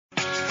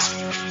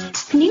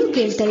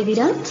ಕೇಳ್ತಾ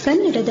ಇದ್ದೀರಾ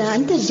ಕನ್ನಡದ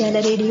ಅಂತರ್ಜಾಲ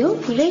ರೇಡಿಯೋ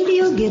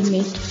ರೇಡಿಯೋ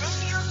ಗಿರ್ಮಿಟ್.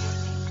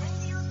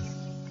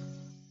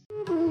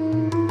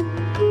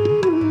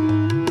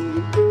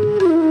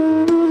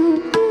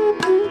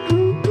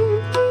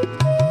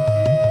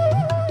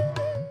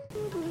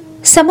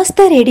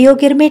 ಸಮಸ್ತ ರೇಡಿಯೋ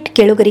ಗಿರ್ಮಿಟ್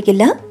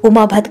ಕೇಳುಗರಿಗೆಲ್ಲ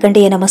ಉಮಾ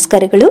ಭಾತ್ಕಂಡೆಯ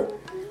ನಮಸ್ಕಾರಗಳು.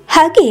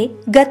 ಹಾಗೆ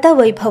ಗತ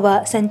ವೈಭವ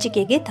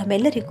ಸಂಚಿಕೆಗೆ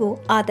ತಮ್ಮೆಲ್ಲರಿಗೂ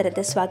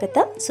ಆದರದ ಸ್ವಾಗತ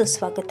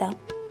ಸುಸ್ವಾಗತ.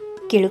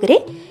 ಕೇಳುಗರೆ,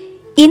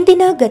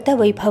 ಇಂದಿನ ಗತ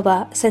ವೈಭವ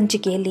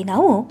ಸಂಚಿಕೆಯಲ್ಲಿ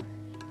ನಾವು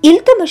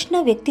ಇಲ್ತಮಷ್ನ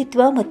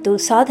ವ್ಯಕ್ತಿತ್ವ ಮತ್ತು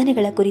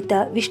ಸಾಧನೆಗಳ ಕುರಿತ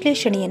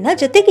ವಿಶ್ಲೇಷಣೆಯನ್ನ,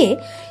 ಜೊತೆಗೆ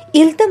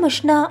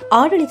ಇಲ್ತಮಷ್ನ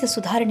ಆಡಳಿತ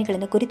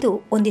ಸುಧಾರಣೆಗಳನ್ನು ಕುರಿತು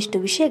ಒಂದಿಷ್ಟು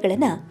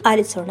ವಿಷಯಗಳನ್ನು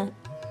ಆಲಿಸೋಣ.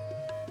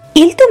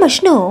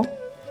 ಇಲ್ತಮಷ್ನು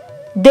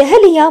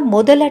ದೆಹಲಿಯ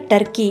ಮೊದಲ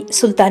ಟರ್ಕಿ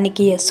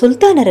ಸುಲ್ತಾನಿಕೆಯ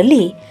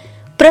ಸುಲ್ತಾನರಲ್ಲಿ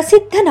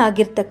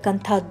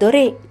ಪ್ರಸಿದ್ಧನಾಗಿರ್ತಕ್ಕಂಥ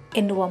ದೊರೆ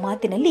ಎನ್ನುವ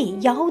ಮಾತಿನಲ್ಲಿ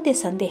ಯಾವುದೇ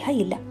ಸಂದೇಹ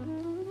ಇಲ್ಲ.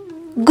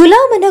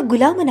 ಗುಲಾಮನ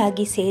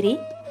ಗುಲಾಮನಾಗಿ ಸೇರಿ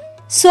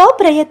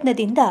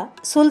ಸ್ವಪ್ರಯತ್ನದಿಂದ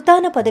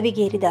ಸುಲ್ತಾನ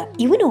ಪದವಿಗೇರಿದ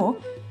ಇವನು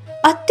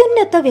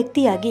ಅತ್ಯುನ್ನತ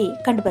ವ್ಯಕ್ತಿಯಾಗಿ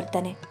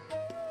ಕಂಡುಬರ್ತಾನೆ.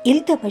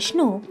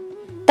 ಇಲ್ತಮಷ್ನು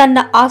ತನ್ನ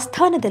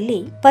ಆಸ್ಥಾನದಲ್ಲಿ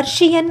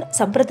ಪರ್ಷಿಯನ್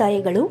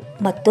ಸಂಪ್ರದಾಯಗಳು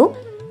ಮತ್ತು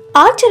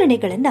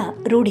ಆಚರಣೆಗಳನ್ನು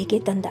ರೂಢಿಗೆ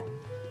ತಂದ.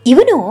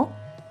 ಇವನು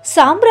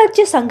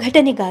ಸಾಮ್ರಾಜ್ಯ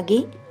ಸಂಘಟನೆಗಾಗಿ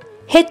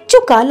ಹೆಚ್ಚು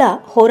ಕಾಲ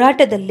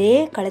ಹೋರಾಟದಲ್ಲೇ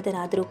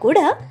ಕಳೆದನಾದರೂ ಕೂಡ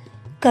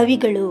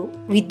ಕವಿಗಳು,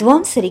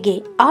 ವಿದ್ವಾಂಸರಿಗೆ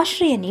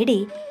ಆಶ್ರಯ ನೀಡಿ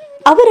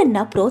ಅವರನ್ನ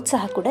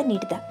ಪ್ರೋತ್ಸಾಹ ಕೂಡ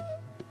ನೀಡಿದ.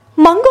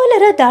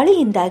 ಮಂಗೋಲರ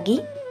ದಾಳಿಯಿಂದಾಗಿ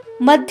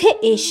ಮಧ್ಯ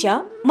ಏಷ್ಯಾ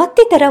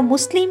ಮತ್ತಿತರ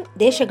ಮುಸ್ಲಿಂ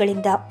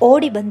ದೇಶಗಳಿಂದ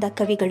ಓಡಿ ಬಂದ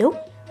ಕವಿಗಳು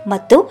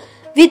ಮತ್ತು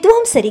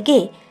ವಿದ್ವಾಂಸರಿಗೆ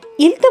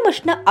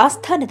ಇಲ್ತಮಷ್ನ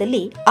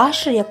ಆಸ್ಥಾನದಲ್ಲಿ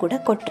ಆಶ್ರಯ ಕೂಡ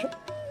ಕೊಟ್ಟರು.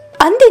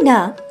 ಅಂದಿನ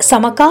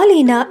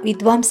ಸಮಕಾಲೀನ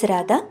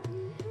ವಿದ್ವಾಂಸರಾದ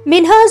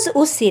ಮಿನ್ಹಾಜ್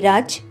ಉಸ್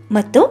ಸಿರಾಜ್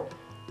ಮತ್ತು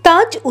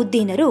ತಾಜ್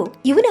ಉದ್ದೀನರು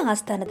ಇವನ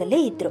ಆಸ್ಥಾನದಲ್ಲೇ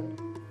ಇದ್ರು.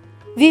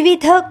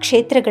 ವಿವಿಧ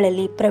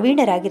ಕ್ಷೇತ್ರಗಳಲ್ಲಿ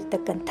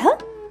ಪ್ರವೀಣರಾಗಿರ್ತಕ್ಕಂಥ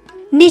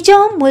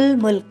ನಿಜಾಮ್ ಉಲ್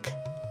ಮುಲ್ಕ್,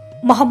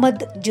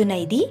 ಮೊಹಮ್ಮದ್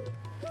ಜುನೈದಿ,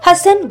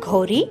 ಹಸನ್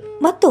ಘೋರಿ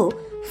ಮತ್ತು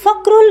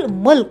ಫಕ್ರುಲ್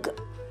ಮುಲ್ಕ್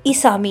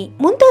ಇಸಾಮಿ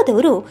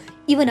ಮುಂತಾದವರು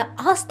ಇವನ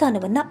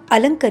ಆಸ್ಥಾನವನ್ನ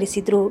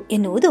ಅಲಂಕರಿಸಿದ್ರು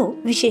ಎನ್ನುವುದು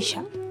ವಿಶೇಷ.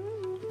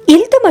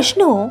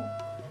 ಇಲ್ತಮಷ್ನು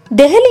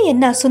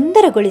ದೆಹಲಿಯನ್ನ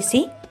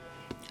ಸುಂದರಗೊಳಿಸಿ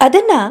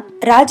ಅದನ್ನ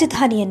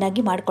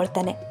ರಾಜಧಾನಿಯನ್ನಾಗಿ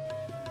ಮಾಡಿಕೊಳ್ತಾನೆ.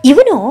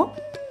 ಇವನು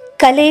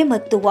ಕಲೆ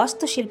ಮತ್ತು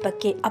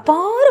ವಾಸ್ತುಶಿಲ್ಪಕ್ಕೆ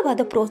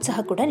ಅಪಾರವಾದ ಪ್ರೋತ್ಸಾಹ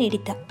ಕೂಡ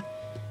ನೀಡಿದ್ದ.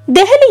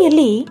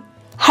 ದೆಹಲಿಯಲ್ಲಿ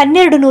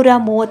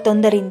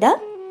 1231ರಿಂದ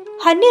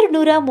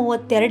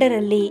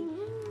 1232ರಲ್ಲಿ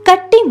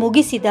ಕಟ್ಟಿ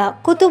ಮುಗಿಸಿದ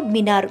ಕುತುಬ್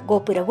ಮಿನಾರ್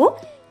ಗೋಪುರವು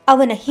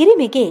ಅವನ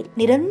ಹಿರಿಮೆಗೆ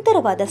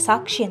ನಿರಂತರವಾದ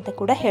ಸಾಕ್ಷಿ ಅಂತ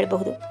ಕೂಡ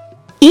ಹೇಳಬಹುದು.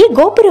 ಈ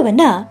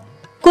ಗೋಪುರವನ್ನ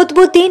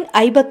ಕುತ್ಬುದ್ದೀನ್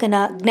ಐಬಕನ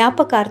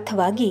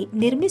ಜ್ಞಾಪಕಾರ್ಥವಾಗಿ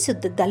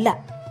ನಿರ್ಮಿಸಿದ್ದಲ್ಲ.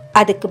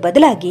 ಅದಕ್ಕೆ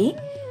ಬದಲಾಗಿ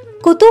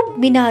ಕುತುಬ್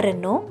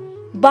ಮಿನಾರನ್ನು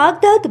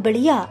ಬಾಗ್ದಾದ್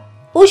ಬಳಿಯ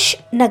ಉಶ್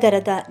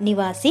ನಗರದ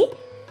ನಿವಾಸಿ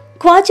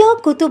ಖ್ವಾಜಾ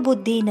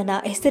ಕುತುಬುದ್ದೀನನ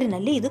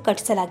ಹೆಸರಿನಲ್ಲಿ ಇದು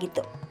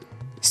ಕಟ್ಟಿಸಲಾಗಿತ್ತು.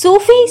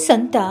 ಸೂಫಿ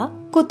ಸಂತ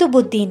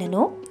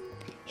ಕುತುಬುದ್ದೀನನು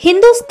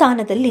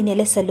ಹಿಂದೂಸ್ತಾನದಲ್ಲಿ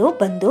ನೆಲೆಸಲು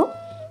ಬಂದು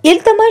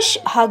ಇಲ್ತಮಷ್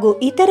ಹಾಗೂ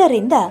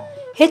ಇತರರಿಂದ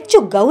ಹೆಚ್ಚು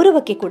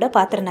ಗೌರವಕ್ಕೆ ಕೂಡ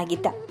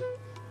ಪಾತ್ರನಾಗಿದ್ದ.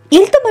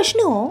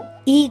 ಇಲ್ತಮಷ್ನು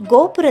ಈ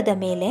ಗೋಪುರದ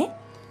ಮೇಲೆ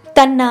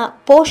ತನ್ನ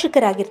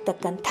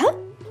ಪೋಷಕರಾಗಿರ್ತಕ್ಕಂಥ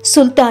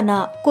ಸುಲ್ತಾನ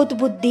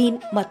ಕುತುಬುದ್ದೀನ್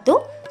ಮತ್ತು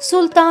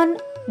ಸುಲ್ತಾನ್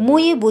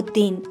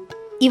ಮುಯಿಬುದ್ದೀನ್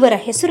ಇವರ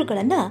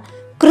ಹೆಸರುಗಳನ್ನು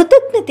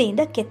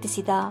ಕೃತಜ್ಞತೆಯಿಂದ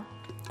ಕೆತ್ತಿಸಿದ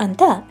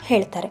ಅಂತ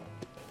ಹೇಳ್ತಾರೆ.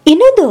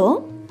 ಇನ್ನೊಂದು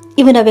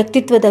ಇವನ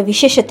ವ್ಯಕ್ತಿತ್ವದ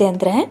ವಿಶೇಷತೆ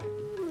ಅಂದರೆ,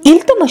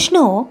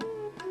 ಇಲ್ತಮಷ್ನು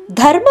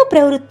ಧರ್ಮ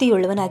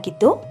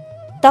ಪ್ರವೃತ್ತಿಯುಳ್ಳವನಾಗಿದ್ದು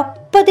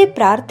ತಪ್ಪದೆ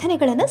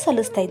ಪ್ರಾರ್ಥನೆಗಳನ್ನು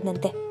ಸಲ್ಲಿಸ್ತಾ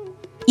ಇದ್ದಂತೆ.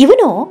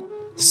 ಇವನು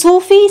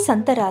ಸೂಫಿ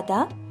ಸಂತರಾದ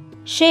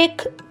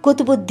ಶೇಖ್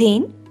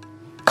ಕುತುಬುದ್ದೀನ್,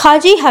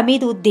 ಖಾಜಿ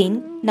ಹಮೀದುದ್ದೀನ್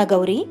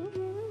ನಗೌರಿ,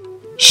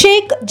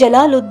 ಶೇಖ್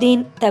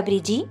ಜಲಾಲುದ್ದೀನ್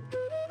ತಬ್ರಿಜಿ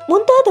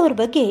ಮುಂತಾದವರ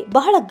ಬಗ್ಗೆ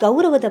ಬಹಳ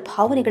ಗೌರವದ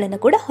ಭಾವನೆಗಳನ್ನು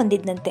ಕೂಡ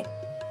ಹೊಂದಿದ್ದಂತೆ.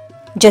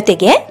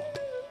 ಜೊತೆಗೆ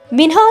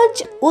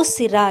ಮಿನ್ಹಾಜ್ ಉಸ್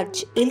ಸಿರಾಜ್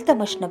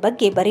ಇಲ್ತಮಷ್ನ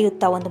ಬಗ್ಗೆ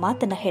ಬರೆಯುತ್ತಾ ಒಂದು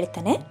ಮಾತನ್ನ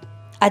ಹೇಳ್ತಾನೆ.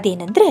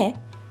 ಅದೇನೆಂದ್ರೆ,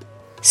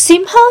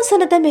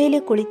 ಸಿಂಹಾಸನದ ಮೇಲೆ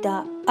ಕುಳಿತ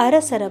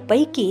ಅರಸರ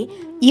ಪೈಕಿ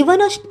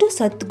ಇವನಷ್ಟು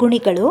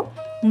ಸದ್ಗುಣಿಗಳು,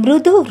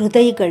 ಮೃದು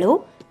ಹೃದಯಗಳು,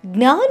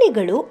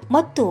 ಜ್ಞಾನಿಗಳು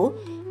ಮತ್ತು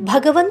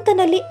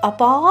ಭಗವಂತನಲ್ಲಿ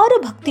ಅಪಾರ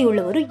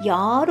ಭಕ್ತಿಯುಳ್ಳವರು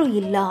ಯಾರೂ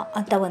ಇಲ್ಲ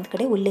ಅಂತ ಒಂದ್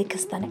ಕಡೆ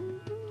ಉಲ್ಲೇಖಿಸ್ತಾನೆ.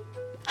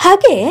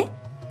 ಹಾಗೆ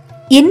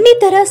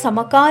ಇನ್ನಿತರ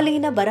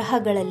ಸಮಕಾಲೀನ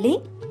ಬರಹಗಳಲ್ಲಿ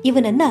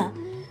ಇವನನ್ನ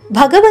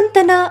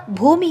ಭಗವಂತನ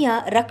ಭೂಮಿಯ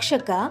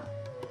ರಕ್ಷಕ,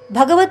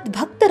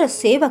 ಭಗವದ್ಭಕ್ತರ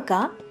ಸೇವಕ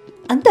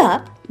ಅಂತ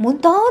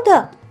ಮುಂತಾದ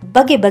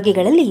ಬಗೆ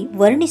ಬಗೆಗಳಲ್ಲಿ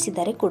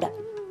ವರ್ಣಿಸಿದ್ದಾರೆ ಕೂಡ.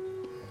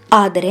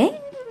 ಆದರೆ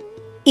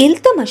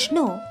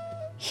ಇಲ್ತಮಷ್ನು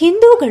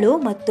ಹಿಂದೂಗಳು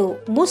ಮತ್ತು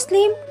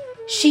ಮುಸ್ಲಿಂ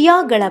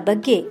ಶಿಯಾಗಳ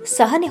ಬಗ್ಗೆ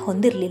ಸಹನೆ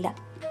ಹೊಂದಿರಲಿಲ್ಲ.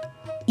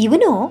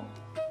 ಇವನು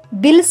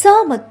ಬಿಲ್ಸಾ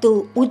ಮತ್ತು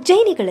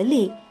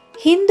ಉಜ್ಜಯಿನಿಗಳಲ್ಲಿ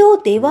ಹಿಂದೂ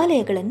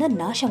ದೇವಾಲಯಗಳನ್ನು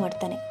ನಾಶ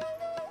ಮಾಡ್ತಾನೆ.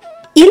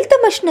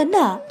 ಇಲ್ತಮಷ್ನನ್ನ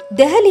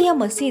ದೆಹಲಿಯ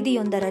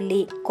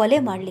ಮಸೀದಿಯೊಂದರಲ್ಲಿ ಕೊಲೆ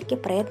ಮಾಡಲಿಕ್ಕೆ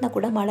ಪ್ರಯತ್ನ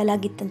ಕೂಡ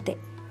ಮಾಡಲಾಗಿತ್ತಂತೆ.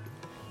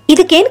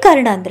 ಇದಕ್ಕೇನು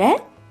ಕಾರಣ ಅಂದರೆ,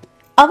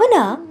 ಅವನ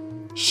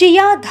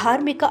ಶಿಯಾ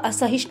ಧಾರ್ಮಿಕ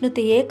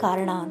ಅಸಹಿಷ್ಣುತೆಯೇ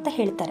ಕಾರಣ ಅಂತ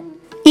ಹೇಳ್ತಾರೆ.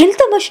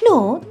 ಇಲ್ತಮಷ್ನು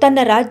ತನ್ನ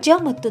ರಾಜ್ಯ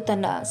ಮತ್ತು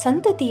ತನ್ನ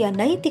ಸಂತತಿಯ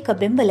ನೈತಿಕ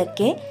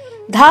ಬೆಂಬಲಕ್ಕೆ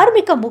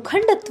ಧಾರ್ಮಿಕ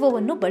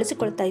ಮುಖಂಡತ್ವವನ್ನು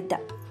ಬಳಸಿಕೊಳ್ತಾ ಇದ್ದ.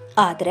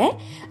 ಆದರೆ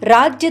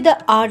ರಾಜ್ಯದ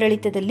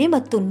ಆಡಳಿತದಲ್ಲಿ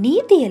ಮತ್ತು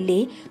ನೀತಿಯಲ್ಲಿ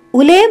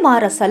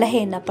ಉಲೇಮಾರ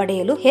ಸಲಹೆಯನ್ನು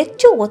ಪಡೆಯಲು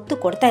ಹೆಚ್ಚು ಒತ್ತು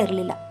ಕೊಡ್ತಾ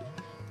ಇರಲಿಲ್ಲ.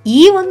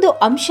 ಈ ಒಂದು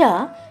ಅಂಶ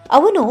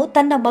ಅವನು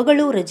ತನ್ನ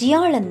ಮಗಳು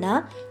ರಜಿಯಾಳನ್ನ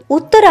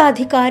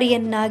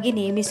ಉತ್ತರಾಧಿಕಾರಿಯನ್ನಾಗಿ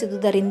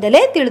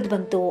ನೇಮಿಸುವುದರಿಂದಲೇ ತಿಳಿದು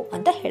ಬಂತು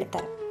ಅಂತ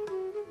ಹೇಳ್ತಾರೆ.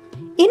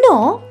 ಇನ್ನು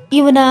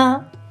ಇವನ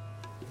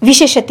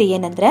ವಿಶೇಷತೆ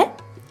ಏನಂದ್ರೆ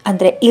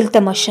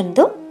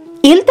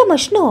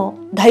ಇಲ್ತಮಶ್ನು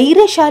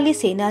ಧೈರ್ಯಶಾಲಿ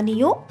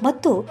ಸೇನಾನಿಯೂ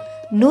ಮತ್ತು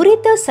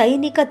ನುರಿತ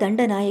ಸೈನಿಕ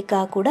ದಂಡನಾಯಕ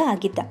ಕೂಡ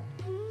ಆಗಿದ್ದ.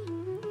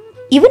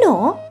 ಇವನು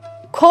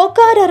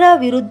ಖೋಕಾರರ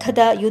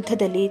ವಿರುದ್ಧದ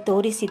ಯುದ್ಧದಲ್ಲಿ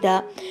ತೋರಿಸಿದ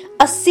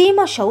ಅಸೀಮ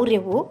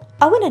ಶೌರ್ಯವು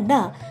ಅವನನ್ನ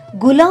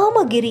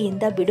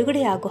ಗುಲಾಮಗಿರಿಯಿಂದ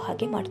ಬಿಡುಗಡೆಯಾಗೋ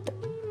ಹಾಗೆ ಮಾಡಿತು.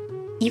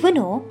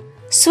 ಇವನು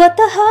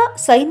ಸ್ವತಃ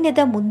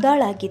ಸೈನ್ಯದ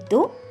ಮುಂದಾಳಾಗಿದ್ದು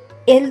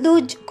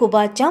ಎಲ್ದೂಜ್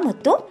ಕುಬಾಚ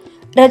ಮತ್ತು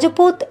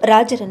ರಜಪೂತ್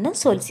ರಾಜರನ್ನ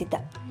ಸೋಲಿಸಿದ್ದ.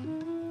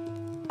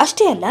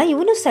 ಅಷ್ಟೇ ಅಲ್ಲ,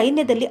 ಇವನು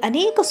ಸೈನ್ಯದಲ್ಲಿ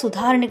ಅನೇಕ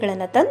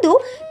ಸುಧಾರಣೆಗಳನ್ನು ತಂದು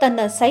ತನ್ನ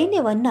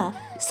ಸೈನ್ಯವನ್ನ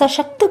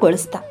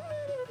ಸಶಕ್ತಗೊಳಿಸ್ದ.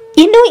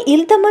 ಇನ್ನು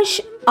ಇಲ್ತಮಷ್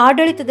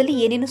ಆಡಳಿತದಲ್ಲಿ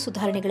ಏನೇನು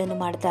ಸುಧಾರಣೆಗಳನ್ನು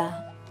ಮಾಡ್ದ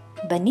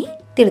ಬನ್ನಿ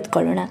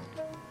ತಿಳಿದುಕೊಳ್ಳೋಣ.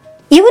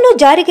 ಇವನು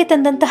ಜಾರಿಗೆ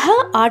ತಂದಂತಹ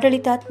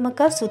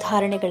ಆಡಳಿತಾತ್ಮಕ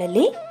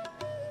ಸುಧಾರಣೆಗಳಲ್ಲಿ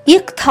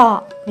ಇಖ್ತಾ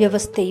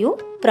ವ್ಯವಸ್ಥೆಯು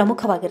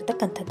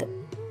ಪ್ರಮುಖವಾಗಿರ್ತಕ್ಕಂಥದ್ದು.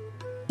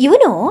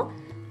 ಇವನು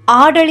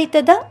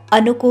ಆಡಳಿತದ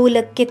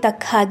ಅನುಕೂಲಕ್ಕೆ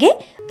ತಕ್ಕ ಹಾಗೆ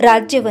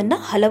ರಾಜ್ಯವನ್ನ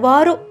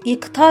ಹಲವಾರು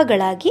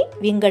ಇಖ್ತಾಗಳಾಗಿ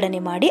ವಿಂಗಡಣೆ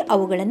ಮಾಡಿ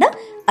ಅವುಗಳನ್ನು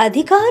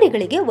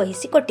ಅಧಿಕಾರಿಗಳಿಗೆ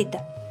ವಹಿಸಿಕೊಟ್ಟಿದ್ದ.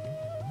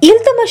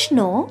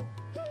 ಇಲ್ತಮಷ್ನು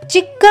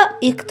ಚಿಕ್ಕ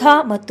ಇಖ್ತಾ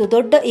ಮತ್ತು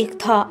ದೊಡ್ಡ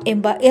ಇಖ್ತಾ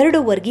ಎಂಬ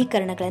 2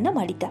 ವರ್ಗೀಕರಣಗಳನ್ನು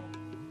ಮಾಡಿದ್ದ.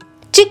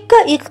 ಚಿಕ್ಕ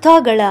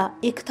ಇಖ್ತಾಗಳ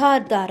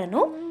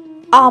ಇಖ್ತಾದಾರನು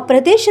ಆ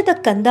ಪ್ರದೇಶದ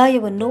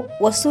ಕಂದಾಯವನ್ನು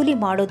ವಸೂಲಿ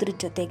ಮಾಡೋದ್ರ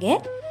ಜೊತೆಗೆ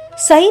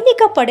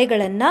ಸೈನಿಕ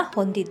ಪಡೆಗಳನ್ನ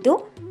ಹೊಂದಿದ್ದು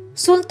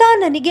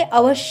ಸುಲ್ತಾನನಿಗೆ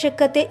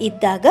ಅವಶ್ಯಕತೆ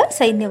ಇದ್ದಾಗ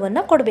ಸೈನ್ಯವನ್ನ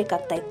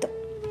ಕೊಡಬೇಕಾಗ್ತಾ ಇತ್ತು.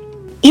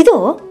 ಇದು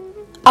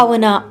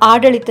ಅವನ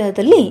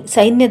ಆಡಳಿತದಲ್ಲಿ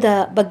ಸೈನ್ಯದ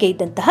ಬಗ್ಗೆ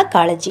ಇದ್ದಂತಹ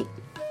ಕಾಳಜಿ.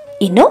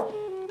 ಇನ್ನು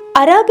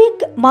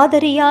ಅರಾಬಿಕ್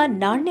ಮಾದರಿಯ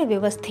ನಾಣ್ಯ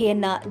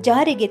ವ್ಯವಸ್ಥೆಯನ್ನ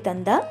ಜಾರಿಗೆ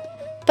ತಂದ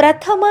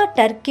ಪ್ರಥಮ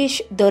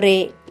ಟರ್ಕಿಶ್ ದೊರೆ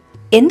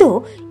ಎಂದು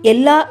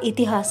ಎಲ್ಲಾ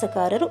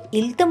ಇತಿಹಾಸಕಾರರು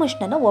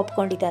ಇಲ್ತಮಷ್ನನ್ನು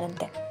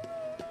ಒಪ್ಕೊಂಡಿದ್ದಾರಂತೆ.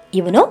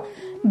 ಇವನು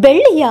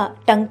ಬೆಳ್ಳಿಯ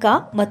ಟಂಕ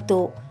ಮತ್ತು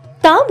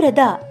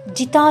ತಾಮ್ರದ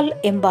ಜಿತಾಲ್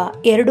ಎಂಬ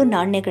 2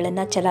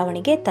 ನಾಣ್ಯಗಳನ್ನು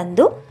ಚಲಾವಣೆಗೆ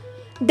ತಂದು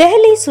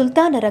ದೆಹಲಿ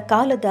ಸುಲ್ತಾನರ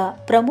ಕಾಲದ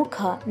ಪ್ರಮುಖ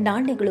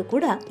ನಾಣ್ಯಗಳು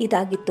ಕೂಡ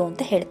ಇದಾಗಿತ್ತು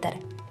ಅಂತ ಹೇಳ್ತಾರೆ.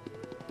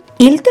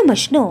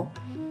 ಇಲ್ತಮಷ್ನು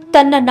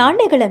ತನ್ನ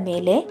ನಾಣ್ಯಗಳ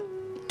ಮೇಲೆ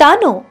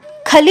ತಾನು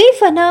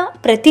ಖಲೀಫನ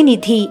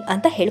ಪ್ರತಿನಿಧಿ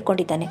ಅಂತ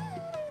ಹೇಳ್ಕೊಂಡಿದ್ದಾನೆ.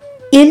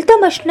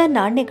 ಇಲ್ತಮಷ್ನ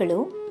ನಾಣ್ಯಗಳು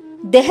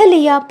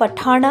ದೆಹಲಿಯ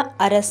ಪಠಾಣ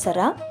ಅರಸರ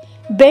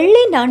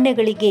ಬೆಳ್ಳಿ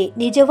ನಾಣ್ಯಗಳಿಗೆ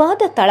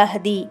ನಿಜವಾದ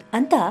ತಳಹದಿ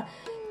ಅಂತ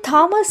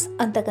ಥಾಮಸ್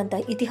ಅಂತಕ್ಕಂಥ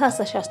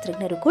ಇತಿಹಾಸ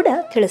ಶಾಸ್ತ್ರಜ್ಞರು ಕೂಡ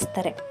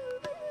ತಿಳಿಸ್ತಾರೆ.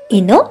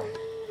 ಇನ್ನು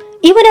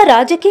ಇವನ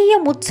ರಾಜಕೀಯ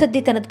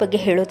ಮುತ್ಸದ್ದಿತನದ ಬಗ್ಗೆ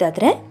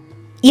ಹೇಳೋದಾದ್ರೆ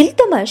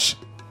ಇಲ್ತಮಷ್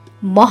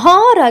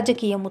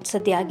ಮಹಾರಾಜಕೀಯ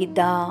ಮುತ್ಸದ್ದಿ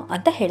ಆಗಿದ್ದ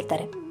ಅಂತ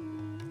ಹೇಳ್ತಾರೆ.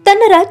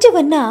 ತನ್ನ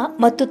ರಾಜ್ಯವನ್ನ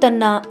ಮತ್ತು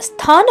ತನ್ನ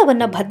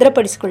ಸ್ಥಾನವನ್ನ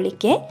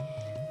ಭದ್ರಪಡಿಸಿಕೊಳ್ಳಿಕ್ಕೆ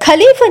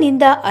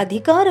ಖಲೀಫನಿಂದ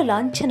ಅಧಿಕಾರ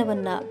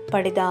ಲಾಂಛನವನ್ನ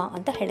ಪಡೆದ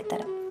ಅಂತ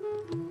ಹೇಳ್ತಾರೆ.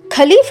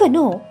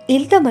 ಖಲೀಫನು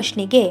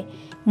ಇಲ್ತಮಷ್ನಿಗೆ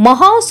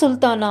ಮಹಾ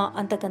ಸುಲ್ತಾನ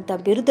ಅಂತಕ್ಕಂಥ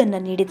ಬಿರುದನ್ನು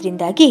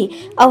ನೀಡಿದ್ರಿಂದಾಗಿ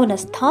ಅವನ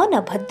ಸ್ಥಾನ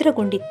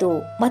ಭದ್ರಗೊಂಡಿತ್ತು.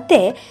 ಮತ್ತೆ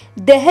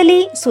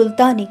ದೆಹಲಿ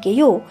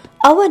ಸುಲ್ತಾನಿಕೆಯು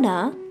ಅವನ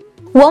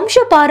ವಂಶ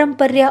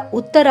ಪಾರಂಪರ್ಯ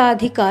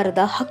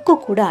ಉತ್ತರಾಧಿಕಾರದ ಹಕ್ಕು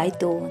ಕೂಡ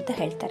ಆಯಿತು ಅಂತ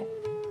ಹೇಳ್ತಾರೆ.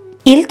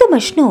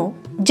 ಇಲ್ತಮಷ್ನು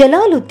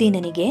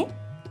ಜಲಾಲುದ್ದೀನನಿಗೆ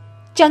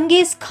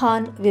ಚಂಗೀಸ್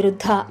ಖಾನ್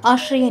ವಿರುದ್ಧ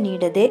ಆಶ್ರಯ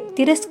ನೀಡದೆ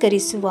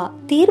ತಿರಸ್ಕರಿಸುವ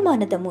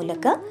ತೀರ್ಮಾನದ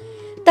ಮೂಲಕ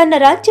ತನ್ನ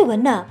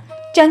ರಾಜ್ಯವನ್ನ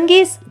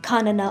ಚಂಗೀಸ್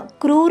ಖಾನನ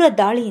ಕ್ರೂರ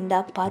ದಾಳಿಯಿಂದ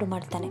ಪಾರು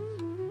ಮಾಡ್ತಾನೆ.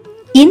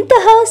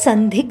 ಇಂತಹ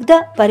ಸಂದಿಗ್ಧ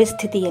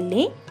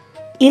ಪರಿಸ್ಥಿತಿಯಲ್ಲಿ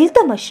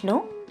ಇಲ್ತಮಷ್ನು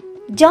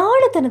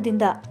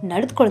ಜಾಣತನದಿಂದ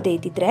ನಡೆದುಕೊಳ್ಳದೆ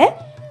ಇದ್ದಿದ್ರೆ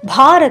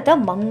ಭಾರತ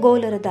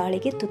ಮಂಗೋಲರ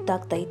ದಾಳಿಗೆ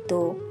ತುತ್ತಾಗ್ತಾ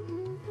ಇತ್ತು.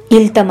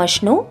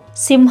 ಇಲ್ತಮಷ್ನು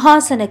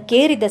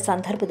ಸಿಂಹಾಸನಕ್ಕೇರಿದ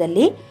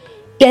ಸಂದರ್ಭದಲ್ಲಿ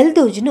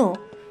ಎಲ್ದೂಜ್ನು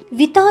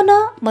ವಿತಾನ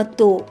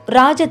ಮತ್ತು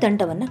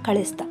ರಾಜದಂಡವನ್ನು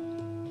ಕಳಿಸ್ದ.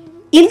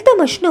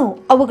 ಇಲ್ತಮಷ್ನು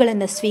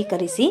ಅವುಗಳನ್ನು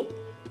ಸ್ವೀಕರಿಸಿ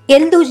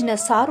ಎಲ್ದೂಜ್ನ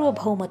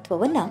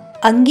ಸಾರ್ವಭೌಮತ್ವವನ್ನು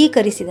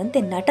ಅಂಗೀಕರಿಸಿದಂತೆ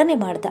ನಟನೆ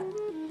ಮಾಡ್ದ.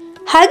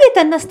 ಹಾಗೆ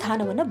ತನ್ನ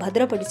ಸ್ಥಾನವನ್ನು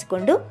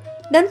ಭದ್ರಪಡಿಸಿಕೊಂಡು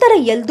ನಂತರ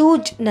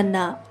ಎಲ್ದೂಜ್ ನನ್ನ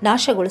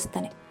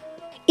ನಾಶಗೊಳಿಸ್ತಾನೆ.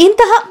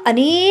 ಇಂತಹ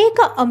ಅನೇಕ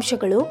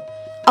ಅಂಶಗಳು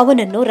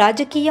ಅವನನ್ನು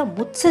ರಾಜಕೀಯ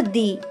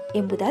ಮುತ್ಸದ್ದಿ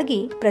ಎಂಬುದಾಗಿ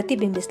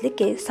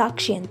ಪ್ರತಿಬಿಂಬಿಸಲಿಕ್ಕೆ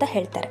ಸಾಕ್ಷಿ ಅಂತ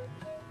ಹೇಳ್ತಾರೆ.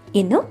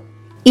 ಇನ್ನು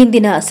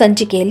ಇಂದಿನ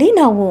ಸಂಚಿಕೆಯಲ್ಲಿ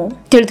ನಾವು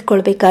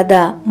ತಿಳಿದುಕೊಳ್ಬೇಕಾದ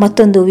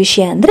ಮತ್ತೊಂದು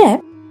ವಿಷಯ ಅಂದ್ರೆ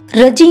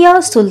ರಜಿಯಾ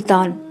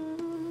ಸುಲ್ತಾನ್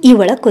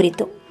ಇವಳ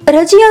ಕುರಿತು.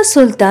 ರಜಿಯಾ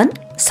ಸುಲ್ತಾನ್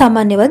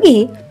ಸಾಮಾನ್ಯವಾಗಿ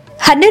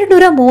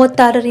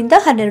 1236ರಿಂದ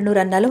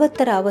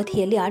 1240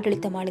 ಅವಧಿಯಲ್ಲಿ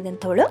ಆಡಳಿತ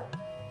ಮಾಡಿದಂಥವಳು.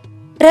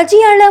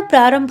 ರಜಿಯಾಳ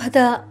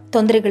ಪ್ರಾರಂಭದ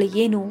ತೊಂದರೆಗಳು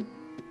ಏನು,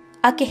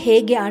 ಆಕೆ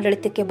ಹೇಗೆ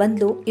ಆಡಳಿತಕ್ಕೆ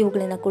ಬಂದ್ಲು,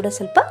 ಇವುಗಳನ್ನ ಕೂಡ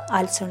ಸ್ವಲ್ಪ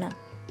ಆಲಿಸೋಣ.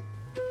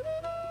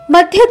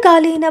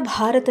 ಮಧ್ಯಕಾಲೀನ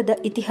ಭಾರತದ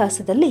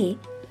ಇತಿಹಾಸದಲ್ಲಿ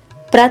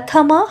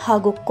ಪ್ರಥಮ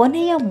ಹಾಗೂ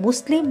ಕೊನೆಯ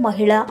ಮುಸ್ಲಿಂ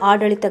ಮಹಿಳಾ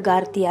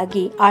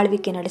ಆಡಳಿತಗಾರ್ತಿಯಾಗಿ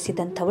ಆಳ್ವಿಕೆ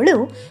ನಡೆಸಿದಂಥವಳು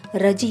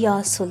ರಜಿಯಾ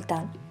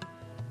ಸುಲ್ತಾನ್.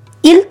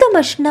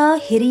 ಇಲ್ತಮಷ್ನ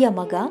ಹಿರಿಯ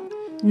ಮಗ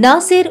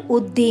ನಾಸಿರ್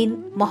ಉದ್ದೀನ್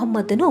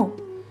ಮೊಹಮ್ಮದನು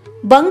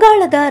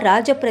ಬಂಗಾಳದ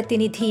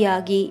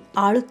ರಾಜಪ್ರತಿನಿಧಿಯಾಗಿ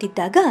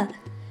ಆಳುತ್ತಿದ್ದಾಗ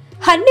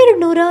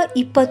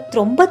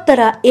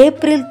 1229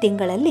 ಏಪ್ರಿಲ್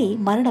ತಿಂಗಳಲ್ಲಿ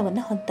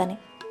ಮರಣವನ್ನು ಹೊಂತಾನೆ.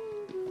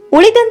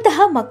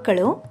 ಉಳಿದಂತಹ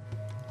ಮಕ್ಕಳು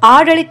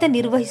ಆಡಳಿತ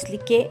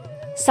ನಿರ್ವಹಿಸಲಿಕ್ಕೆ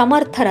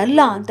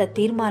ಸಮರ್ಥರಲ್ಲ ಅಂತ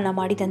ತೀರ್ಮಾನ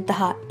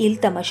ಮಾಡಿದಂತಹ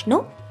ಇಲ್ತಮಷ್ನು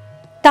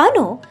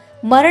ತಾನು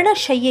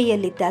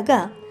ಮರಣಶಯ್ಯೆಯಲ್ಲಿದ್ದಾಗ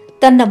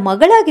ತನ್ನ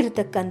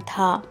ಮಗಳಾಗಿರತಕ್ಕಂಥ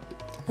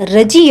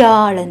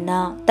ರಜಿಯಾಳನ್ನ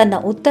ತನ್ನ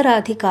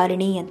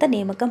ಉತ್ತರಾಧಿಕಾರಿಣಿ ಅಂತ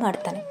ನೇಮಕ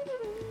ಮಾಡ್ತಾನೆ.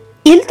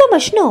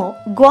 ಇಲ್ತಮಷ್ನು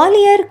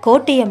ಗ್ವಾಲಿಯರ್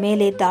ಕೋಟೆಯ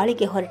ಮೇಲೆ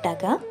ದಾಳಿಗೆ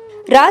ಹೊರಟಾಗ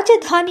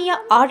ರಾಜಧಾನಿಯ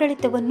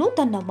ಆಡಳಿತವನ್ನು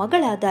ತನ್ನ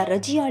ಮಗಳಾದ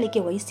ರಜಿಯಾಳಿಗೆ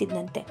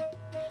ವಹಿಸಿದ್ದಂತೆ.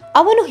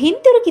 ಅವನು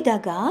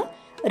ಹಿಂತಿರುಗಿದಾಗ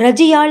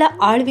ರಜಿಯಾಳ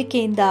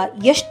ಆಳ್ವಿಕೆಯಿಂದ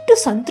ಎಷ್ಟು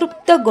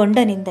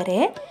ಸಂತೃಪ್ತಗೊಂಡನೆಂದರೆ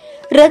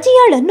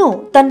ರಜಿಯಾಳನ್ನು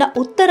ತನ್ನ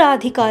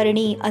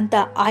ಉತ್ತರಾಧಿಕಾರಿಣಿ ಅಂತ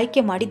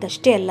ಆಯ್ಕೆ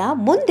ಮಾಡಿದಷ್ಟೇ ಅಲ್ಲ,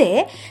 ಮುಂದೆ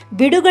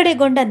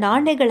ಬಿಡುಗಡೆಗೊಂಡ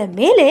ನಾಣ್ಯಗಳ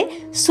ಮೇಲೆ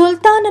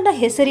ಸುಲ್ತಾನನ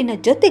ಹೆಸರಿನ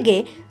ಜೊತೆಗೆ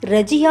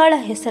ರಜಿಯಾಳ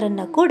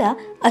ಹೆಸರನ್ನ ಕೂಡ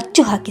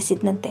ಅಚ್ಚು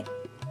ಹಾಕಿಸಿದ್ನಂತೆ.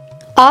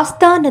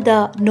 ಆಸ್ಥಾನದ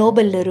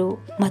ನೋಬೆಲ್ಲರು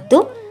ಮತ್ತು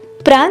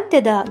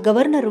ಪ್ರಾಂತ್ಯದ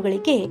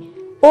ಗವರ್ನರುಗಳಿಗೆ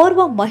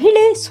ಓರ್ವ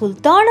ಮಹಿಳೆ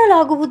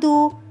ಸುಲ್ತಾನಳಾಗುವುದು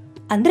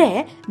ಅಂದ್ರೆ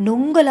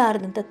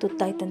ನುಂಗಲಾರದಂತ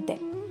ತುತ್ತಾಯ್ತಂತೆ.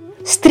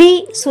 ಸ್ತ್ರೀ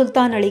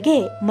ಸುಲ್ತಾನಳಿಗೆ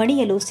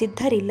ಮಣಿಯಲು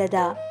ಸಿದ್ಧರಿಲ್ಲದ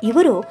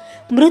ಇವರು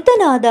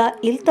ಮೃತನಾದ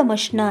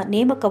ಇಲ್ತಮಷ್ನ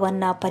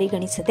ನೇಮಕವನ್ನ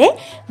ಪರಿಗಣಿಸದೆ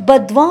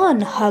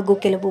ಬದ್ವಾನ್ ಹಾಗೂ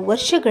ಕೆಲವು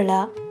ವರ್ಷಗಳ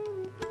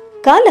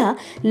ಕಾಲ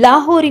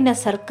ಲಾಹೋರಿನ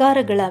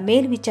ಸರ್ಕಾರಗಳ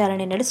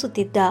ಮೇಲ್ವಿಚಾರಣೆ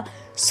ನಡೆಸುತ್ತಿದ್ದ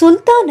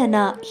ಸುಲ್ತಾನನ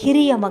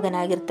ಹಿರಿಯ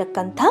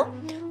ಮಗನಾಗಿರ್ತಕ್ಕಂಥ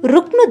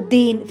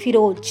ರುಕ್ನುದ್ದೀನ್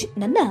ಫಿರೋಜ್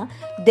ನನ್ನ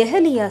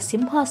ದೆಹಲಿಯ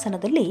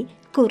ಸಿಂಹಾಸನದಲ್ಲಿ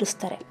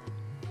ಕೂರಿಸ್ತಾರೆ.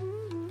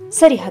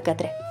 ಸರಿ,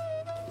 ಹಾಗಾದ್ರೆ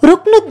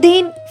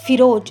ರುಕ್ನುದ್ದೀನ್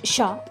ಫಿರೋಜ್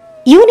ಶಾ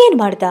ಇವನೇನ್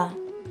ಮಾಡ್ದ?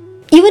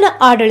 ಇವನ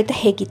ಆಡಳಿತ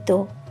ಹೇಗಿತ್ತು?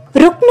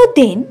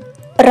 ರುಕ್ನುದ್ದೀನ್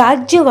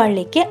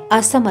ರಾಜ್ಯವಾಳ್ಲಿಕ್ಕೆ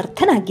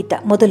ಅಸಮರ್ಥನಾಗಿದ್ದ.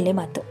 ಮೊದಲನೇ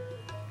ಮಾತು,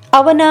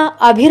 ಅವನ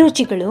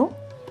ಅಭಿರುಚಿಗಳು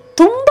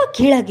ತುಂಬಾ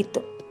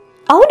ಕೀಳಾಗಿತ್ತು.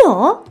 ಅವನು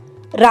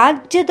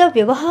ರಾಜ್ಯದ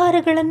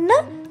ವ್ಯವಹಾರಗಳನ್ನ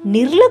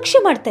ನಿರ್ಲಕ್ಷ್ಯ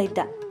ಮಾಡ್ತಾ ಇದ್ದ.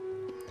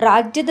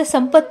 ರಾಜ್ಯದ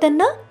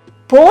ಸಂಪತ್ತನ್ನ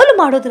ಪೋಲು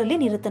ಮಾಡೋದ್ರಲ್ಲಿ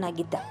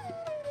ನಿರತನಾಗಿದ್ದ.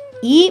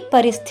 ಈ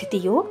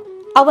ಪರಿಸ್ಥಿತಿಯು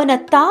ಅವನ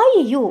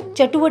ತಾಯಿಯು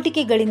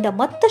ಚಟುವಟಿಕೆಗಳಿಂದ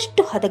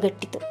ಮತ್ತಷ್ಟು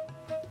ಹದಗೆಟ್ಟಿತು.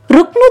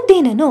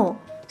 ರುಕ್ನುದ್ದೀನನು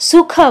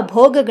ಸುಖ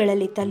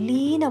ಭೋಗಗಳಲ್ಲಿ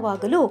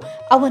ತಲ್ಲೀನವಾಗಲು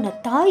ಅವನ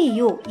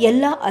ತಾಯಿಯು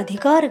ಎಲ್ಲ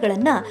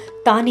ಅಧಿಕಾರಗಳನ್ನ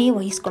ತಾನೇ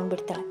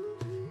ವಹಿಸ್ಕೊಂಡ್ಬಿಡ್ತಾಳೆ.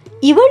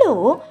 ಇವಳು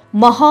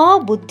ಮಹಾ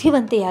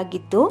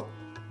ಬುದ್ಧಿವಂತೆಯಾಗಿದ್ದು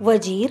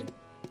ವಜೀರ್,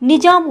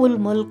 ನಿಜಾಮ್ ಉಲ್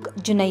ಮುಲ್ಕ್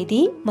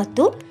ಜುನೈದಿ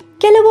ಮತ್ತು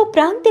ಕೆಲವು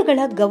ಪ್ರಾಂತ್ಯಗಳ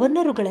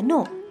ಗವರ್ನರುಗಳನ್ನು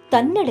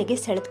ತನ್ನೆಡೆಗೆ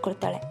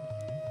ಸೆಳೆದುಕೊಳ್ತಾಳೆ.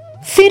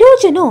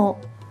 ಫಿರೋಜನು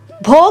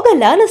ಭೋಗ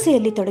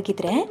ಲಾಲಸೆಯಲ್ಲಿ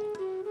ತೊಡಗಿದ್ರೆ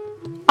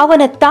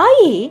ಅವನ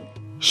ತಾಯಿ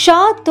ಶಾ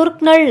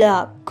ತುರ್ಕ್ನಳ್ಳ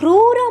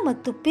ಕ್ರೂರ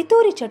ಮತ್ತು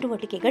ಪಿತೂರಿ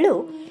ಚಟುವಟಿಕೆಗಳು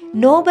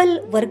ನೋಬೆಲ್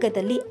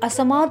ವರ್ಗದಲ್ಲಿ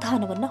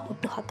ಅಸಮಾಧಾನವನ್ನ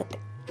ಹುಟ್ಟುಹಾಕುತ್ತೆ.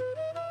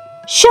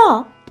 ಶಾ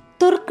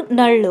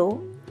ತುರ್ಕ್ನಳ್ಳು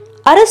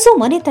ಅರಸು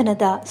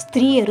ಮನೆತನದ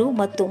ಸ್ತ್ರೀಯರು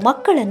ಮತ್ತು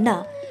ಮಕ್ಕಳನ್ನ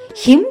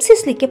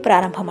ಹಿಂಸಿಸಲಿಕ್ಕೆ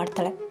ಪ್ರಾರಂಭ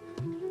ಮಾಡ್ತಾಳೆ.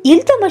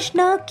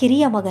 ಇಲ್ತಮಷ್ನ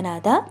ಕಿರಿಯ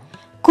ಮಗನಾದ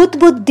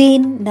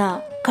ಕುತ್ಬುದ್ದೀನ್ನ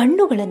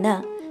ಕಣ್ಣುಗಳನ್ನ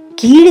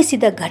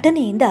ಕೀಳಿಸಿದ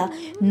ಘಟನೆಯಿಂದ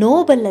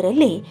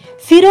ನೋಬೆಲ್ಲರಲ್ಲಿ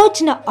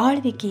ಫಿರೋಜ್ನ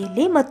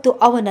ಆಳ್ವಿಕೆಯಲ್ಲಿ ಮತ್ತು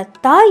ಅವನ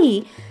ತಾಯಿ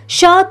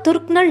ಶಾ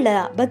ತುರ್ಕ್ನಳ್ಳ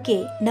ಬಗ್ಗೆ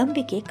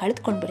ನಂಬಿಕೆ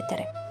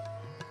ಕಳೆದುಕೊಂಡ್ಬಿಡ್ತಾರೆ.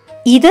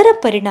 ಇದರ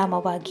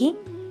ಪರಿಣಾಮವಾಗಿ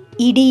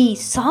ಇಡೀ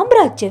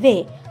ಸಾಮ್ರಾಜ್ಯವೇ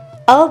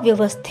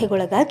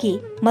ಅವ್ಯವಸ್ಥೆಗೊಳಗಾಗಿ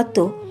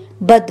ಮತ್ತು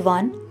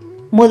ಬದ್ವಾನ್,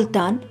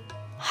 ಮುಲ್ತಾನ್,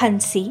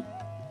 ಹನ್ಸಿ,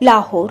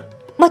 ಲಾಹೋರ್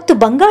ಮತ್ತು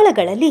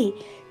ಬಂಗಾಳಗಳಲ್ಲಿ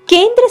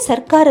ಕೇಂದ್ರ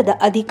ಸರ್ಕಾರದ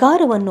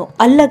ಅಧಿಕಾರವನ್ನು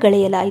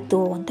ಅಲ್ಲಗಳೆಯಲಾಯಿತು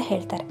ಅಂತ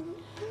ಹೇಳ್ತಾರೆ.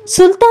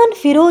 ಸುಲ್ತಾನ್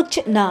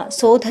ಫಿರೋಜ್ನ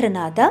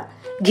ಸೋದರನಾದ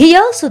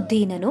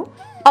ಘಿಯಾಸುದ್ದೀನನು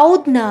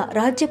ಔದ್ನ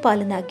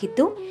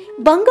ರಾಜ್ಯಪಾಲನಾಗಿದ್ದು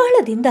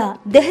ಬಂಗಾಳದಿಂದ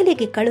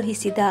ದೆಹಲಿಗೆ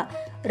ಕಳುಹಿಸಿದ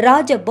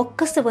ರಾಜ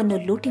ಬೊಕ್ಕಸವನ್ನು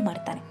ಲೂಟಿ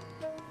ಮಾಡ್ತಾನೆ.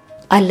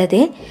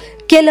 ಅಲ್ಲದೆ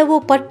ಕೆಲವು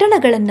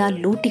ಪಟ್ಟಣಗಳನ್ನ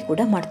ಲೂಟಿ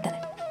ಕೂಡ ಮಾಡ್ತಾನೆ.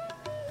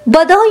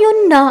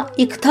 ಬದಾಯುನ್ನ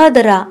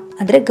ಇಖ್ತಾದರ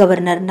ಅಂದ್ರೆ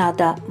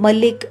ಗವರ್ನರ್ನಾದ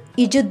ಮಲ್ಲಿಕ್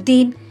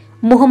ಇಜುದ್ದೀನ್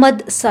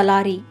ಮುಹಮ್ಮದ್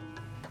ಸಲಾರಿ,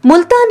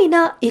 ಮುಲ್ತಾನಿನ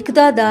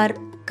ಇಖ್ತಾದಾರ್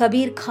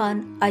ಕಬೀರ್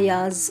ಖಾನ್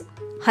ಅಯಾಜ್,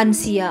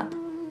 ಹನ್ಸಿಯಾ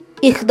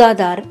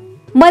ಇಖ್ತಾದಾರ್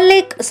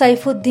ಮಲ್ಲಿಕ್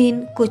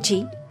ಸೈಫುದ್ದೀನ್ ಕುಚಿ,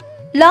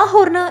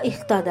 ಲಾಹೋರ್ನ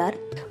ಇಖ್ತಾದಾರ್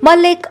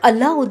ಮಲ್ಲಿಕ್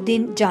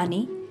ಅಲ್ಲಾವುದ್ದೀನ್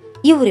ಜಾನಿ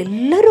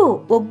ಇವರೆಲ್ಲರೂ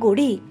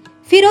ಒಗ್ಗೂಡಿ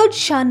ಫಿರೋಜ್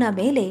ಶಾನ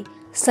ಮೇಲೆ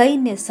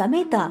ಸೈನ್ಯ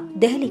ಸಮೇತ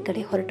ದೆಹಲಿ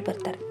ಕಡೆ ಹೊರಟು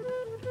ಬರ್ತಾರೆ.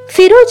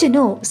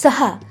 ಫಿರೋಜನು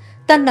ಸಹ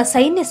ತನ್ನ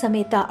ಸೈನ್ಯ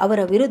ಸಮೇತ ಅವರ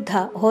ವಿರುದ್ಧ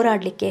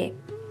ಹೋರಾಡಲಿಕ್ಕೆ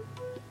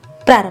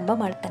ಪ್ರಾರಂಭ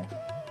ಮಾಡ್ತಾನೆ.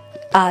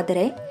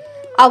 ಆದರೆ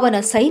ಅವನ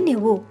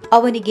ಸೈನ್ಯವು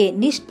ಅವನಿಗೆ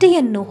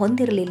ನಿಷ್ಠೆಯನ್ನು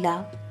ಹೊಂದಿರಲಿಲ್ಲ.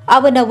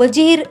 ಅವನ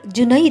ವಜೀರ್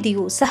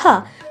ಜುನೈದಿಯು ಸಹ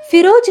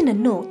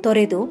ಫಿರೋಜನನ್ನು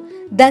ತೊರೆದು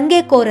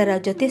ದಂಗೆಕೋರರ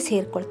ಜೊತೆ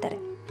ಸೇರ್ಕೊಳ್ತಾರೆ.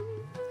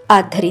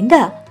 ಆದ್ದರಿಂದ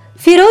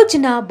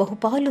ಫಿರೋಜ್ನ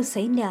ಬಹುಪಾಲು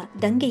ಸೈನ್ಯ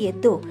ದಂಗೆ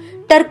ಎದ್ದು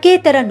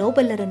ಟರ್ಕೇತರ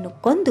ನೋಬೆಲ್ಲರನ್ನು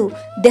ಕೊಂದು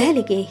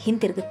ದೆಹಲಿಗೆ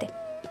ಹಿಂತಿರುಗುತ್ತೆ.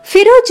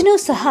 ಫಿರೋಜ್ನು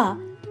ಸಹ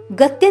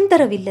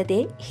ಗತ್ಯಂತರವಿಲ್ಲದೆ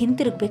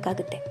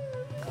ಹಿಂತಿರುಗಬೇಕಾಗುತ್ತೆ.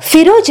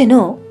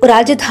 ಫಿರೋಜನು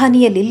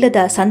ರಾಜಧಾನಿಯಲ್ಲಿಲ್ಲದ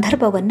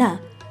ಸಂದರ್ಭವನ್ನ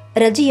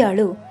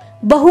ರಜಿಯಾಳು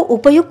ಬಹು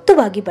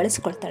ಉಪಯುಕ್ತವಾಗಿ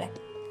ಬಳಸಿಕೊಳ್ತಾಳೆ.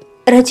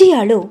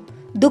 ರಜಿಯಾಳು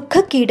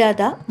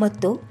ದುಃಖಕ್ಕೀಡಾದ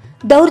ಮತ್ತು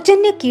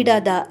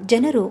ದೌರ್ಜನ್ಯಕ್ಕೀಡಾದ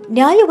ಜನರು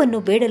ನ್ಯಾಯವನ್ನು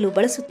ಬೇಡಲು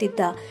ಬಳಸುತ್ತಿದ್ದ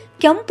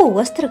ಕೆಂಪು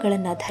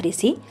ವಸ್ತ್ರಗಳನ್ನು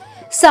ಧರಿಸಿ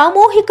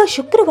ಸಾಮೂಹಿಕ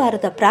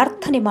ಶುಕ್ರವಾರದ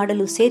ಪ್ರಾರ್ಥನೆ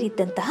ಮಾಡಲು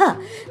ಸೇರಿದ್ದಂತಹ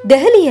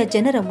ದೆಹಲಿಯ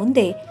ಜನರ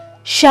ಮುಂದೆ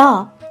ಶಾ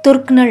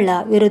ತುರ್ಕ್ನಳ್ಳ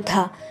ವಿರುದ್ಧ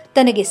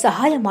ತನಗೆ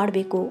ಸಹಾಯ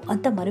ಮಾಡಬೇಕು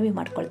ಅಂತ ಮನವಿ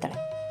ಮಾಡಿಕೊಳ್ತಾಳೆ.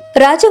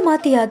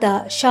 ರಾಜಮಾತೆಯಾದ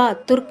ಶಾ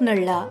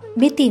ತುರ್ಕ್ನಳ್ಳ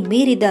ಮಿತಿ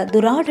ಮೀರಿದ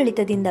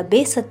ದುರಾಡಳಿತದಿಂದ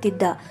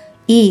ಬೇಸತ್ತಿದ್ದ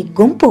ಈ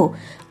ಗುಂಪು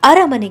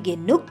ಅರಮನೆಗೆ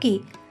ನುಗ್ಗಿ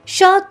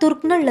ಶಾ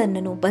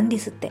ತುರ್ಕ್ನಳ್ಳನನ್ನು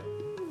ಬಂಧಿಸುತ್ತೆ.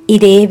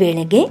 ಇದೇ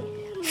ವೇಳೆಗೆ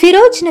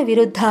ಫಿರೋಜ್ನ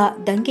ವಿರುದ್ಧ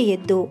ದಂಗೆ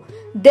ಎದ್ದು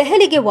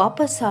ದೆಹಲಿಗೆ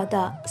ವಾಪಸ್ಸಾದ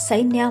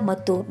ಸೈನ್ಯ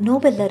ಮತ್ತು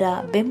ನೋಬೆಲ್ಲರ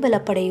ಬೆಂಬಲ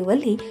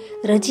ಪಡೆಯುವಲ್ಲಿ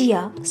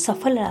ರಜಿಯಾ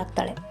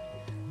ಸಫಲರಾಗ್ತಾಳೆ.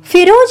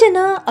 ಫಿರೋಜನ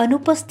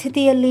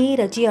ಅನುಪಸ್ಥಿತಿಯಲ್ಲಿ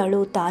ರಜಿಯಾಳು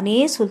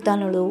ತಾನೇ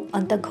ಸುಲ್ತಾನಳು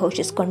ಅಂತ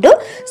ಘೋಷಿಸಿಕೊಂಡು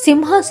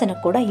ಸಿಂಹಾಸನ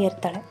ಕೂಡ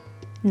ಏರ್ತಾಳೆ.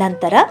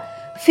 ನಂತರ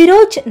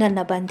ಫಿರೋಜ್ ನನ್ನ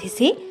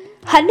ಬಂಧಿಸಿ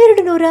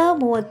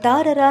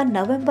 1236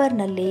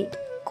 ನವೆಂಬರ್ನಲ್ಲಿ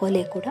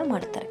ಕೊಲೆ ಕೂಡ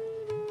ಮಾಡ್ತಾರೆ.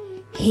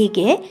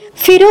 ಹೀಗೆ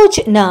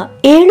ಫಿರೋಜ್ನ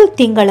 7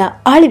 ತಿಂಗಳ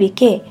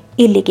ಆಳ್ವಿಕೆ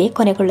ಇಲ್ಲಿಗೆ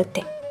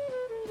ಕೊನೆಗೊಳ್ಳುತ್ತೆ.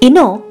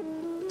 ಇನ್ನು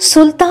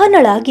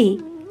ಸುಲ್ತಾನಳಾಗಿ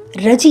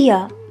ರಜಿಯಾ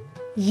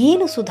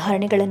ಏನು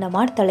ಸುಧಾರಣೆಗಳನ್ನು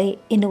ಮಾಡ್ತಾಳೆ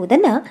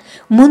ಎನ್ನುವುದನ್ನು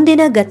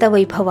ಮುಂದಿನ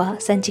ಗತವೈಭವ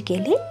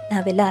ಸಂಚಿಕೆಯಲ್ಲಿ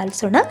ನಾವೆಲ್ಲ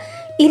ಆಲಿಸೋಣ.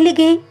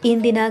 ಇಲ್ಲಿಗೆ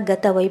ಇಂದಿನ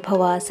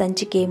ಗತವೈಭವ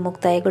ಸಂಚಿಕೆ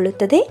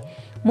ಮುಕ್ತಾಯಗೊಳ್ಳುತ್ತದೆ.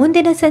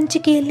 ಮುಂದಿನ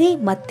ಸಂಚಿಕೆಯಲ್ಲಿ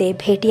ಮತ್ತೆ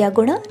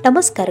ಭೇಟಿಯಾಗೋಣ.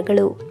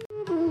 ನಮಸ್ಕಾರಗಳು.